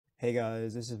Hey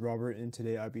guys, this is Robert, and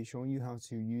today I'll be showing you how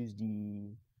to use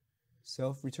the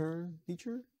self-return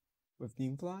feature with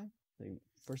Gamefly.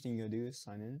 First thing you're gonna do is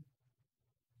sign in.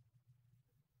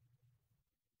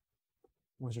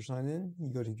 Once you're signed in,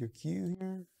 you go to your queue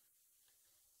here.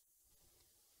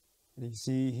 And you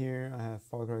see here I have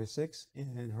Far Cry 6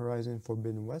 and Horizon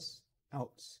Forbidden West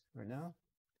out right now.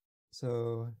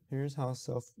 So here's how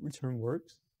self-return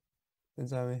works.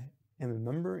 Since I am a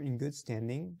member in good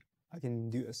standing, I can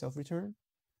do a self-return.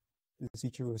 This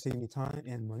feature will save me time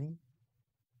and money.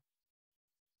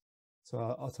 So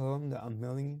I'll tell them that I'm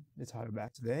mailing the title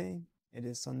back today. It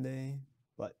is Sunday,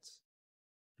 but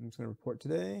I'm just going to report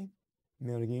today.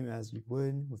 Mail the game as you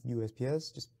would with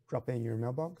USPS. Just drop it in your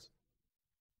mailbox.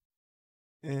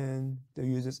 And they'll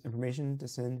use this information to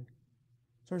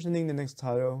start sending the next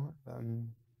title.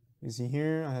 You see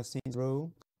here, I have Saints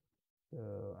Row. So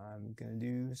I'm going to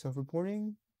do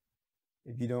self-reporting.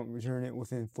 If you don't return it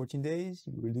within 14 days,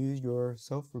 you will lose your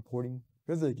self-reporting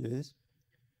privileges.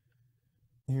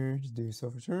 Here, just do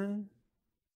self-return.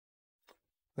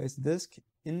 Place the disc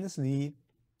in the sleeve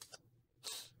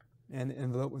and the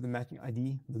envelope with the matching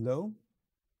ID below.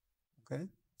 Okay,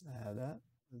 I have that.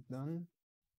 It's done.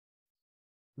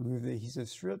 Remove the adhesive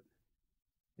strip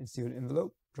and seal the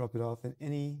envelope. Drop it off in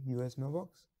any US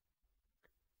mailbox.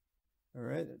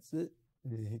 Alright, that's it.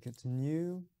 And then hit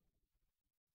continue.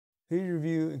 Please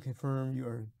review and confirm you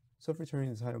are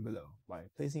self-returning the title below by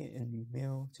placing it in the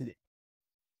mail today.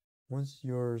 Once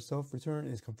your self-return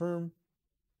is confirmed,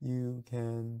 you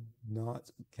can not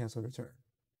cancel return.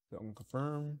 So I'm going to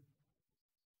confirm.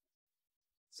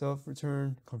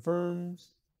 Self-return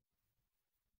confirms.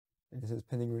 And it says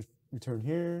pending return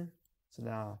here. So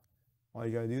now all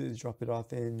you got to do is drop it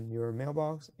off in your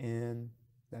mailbox and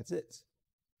that's it.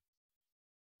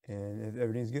 And if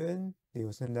everything's good, they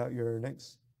will send out your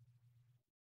next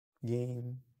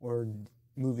game or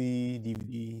movie,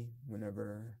 DVD,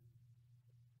 whenever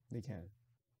they can.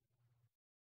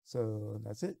 So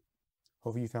that's it.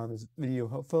 Hopefully you found this video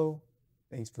helpful.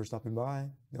 Thanks for stopping by.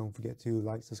 Don't forget to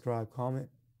like, subscribe, comment,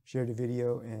 share the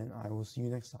video, and I will see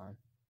you next time.